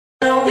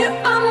You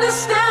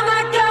understand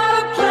I got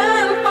a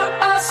plan for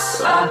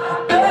us. I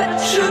bet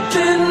you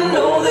didn't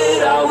know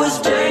that I was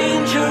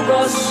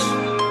dangerous.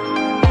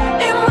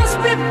 It must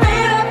be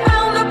fate I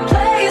found a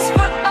place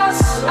for us.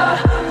 I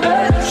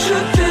bet you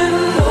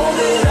didn't know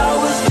that I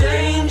was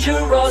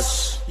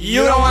dangerous.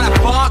 You don't wanna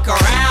fuck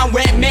around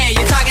with me.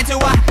 You're talking to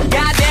a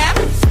goddamn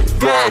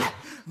god.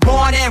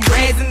 Born and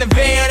raised in the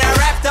Ville, that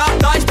wrapped up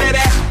Dutch,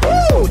 baby.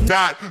 Woo!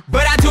 Not.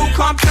 But I do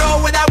come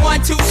through with that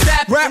 1-2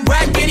 step. Rap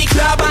any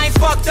club, I ain't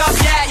fucked up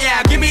yet.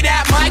 Yeah, give me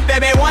that mic,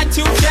 baby.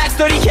 1-2 checks,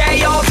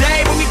 30K all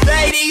day when we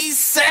play these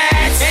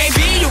sets. AB,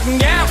 you can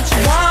get what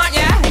you want,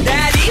 yeah.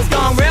 Daddy's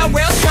gone real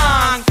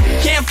strong.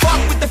 Can't fuck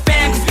with the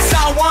fam 'cause we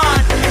saw one.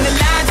 In the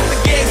lines of the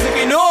gigs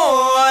looking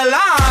all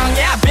along.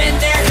 Yeah, been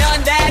there,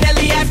 done that.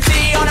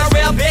 LEFT on a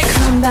real big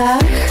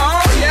Comeback.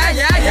 Oh,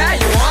 yeah,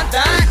 you want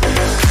that?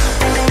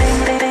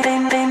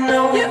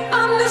 You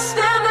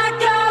understand I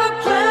got a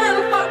plan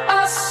for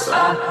us.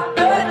 I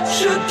bet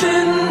you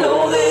didn't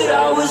know that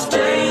I was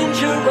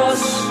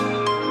dangerous.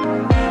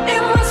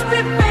 It must be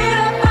fate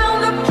I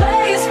found a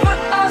place for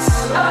us.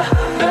 I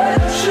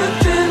bet you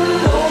didn't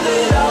know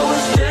that I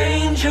was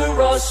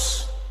dangerous.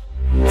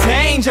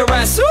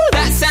 Dangerous, ooh,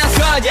 that sounds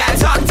good, yeah.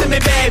 Talk to me,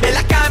 baby,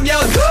 like I'm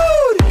your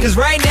dude. 'Cause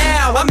right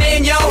now, I'm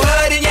in your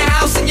hood, in your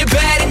house, in your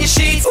bed, in your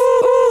sheets.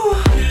 Ooh.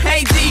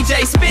 Hey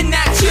DJ, spin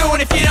that tune.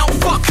 If you don't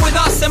fuck with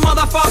us, then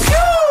motherfuck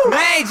you.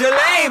 Major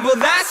label,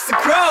 that's the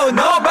crew.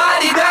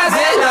 Nobody does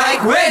it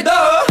like we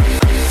do.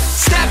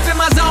 Step in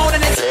my zone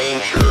and it's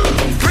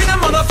bring the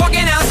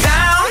motherfucking house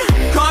down.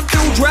 Come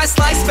through dressed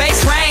like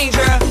Space Rain.